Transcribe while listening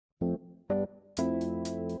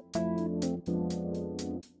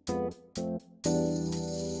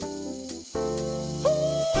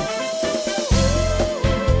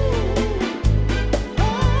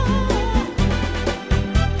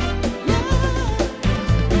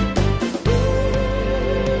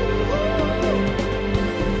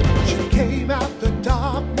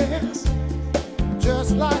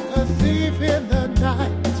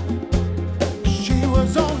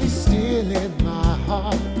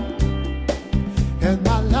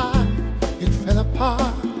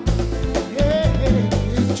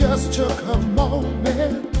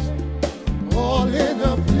in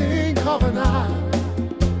a blink of an eye.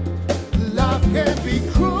 Love can be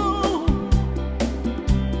cruel,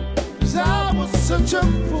 'cause I was such a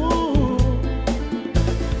fool.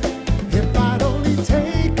 If I'd only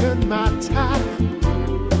taken my time,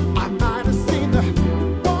 I might have seen the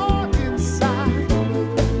war inside.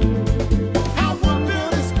 I wonder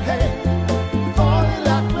this pain falling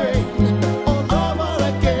like rain all over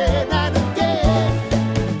again and again.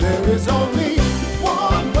 There is only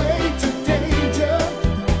one way to danger.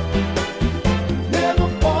 Never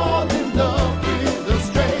fall in love with a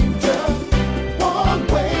stranger. One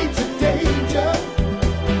way to danger.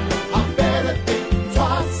 I better think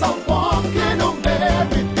twice. I'm walking on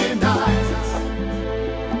very thin ice.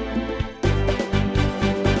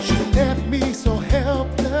 She left me so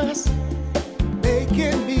helpless,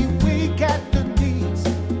 making me weak at the knees.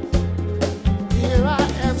 Here I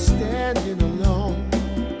am standing alone.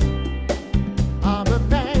 I'm a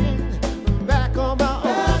man back on my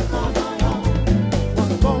own.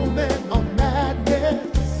 One moment of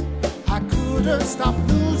madness, I couldn't stop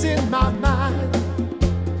losing my mind.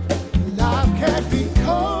 Life can be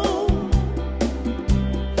cold,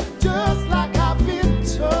 just like I've been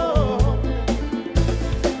told.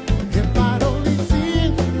 If I'd only seen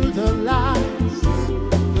through the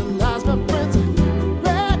lies my friends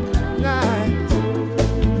recognize.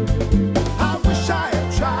 I wish I had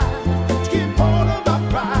tried to keep hold of my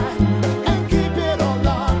pride and keep it all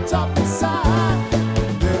locked up inside.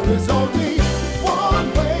 There is only one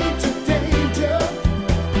way to danger.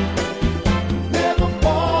 Never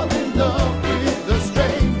fall in love with a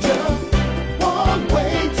stranger. One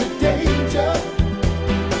way to danger.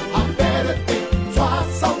 I better think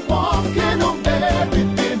twice. I'm walking on very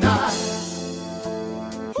thin ice.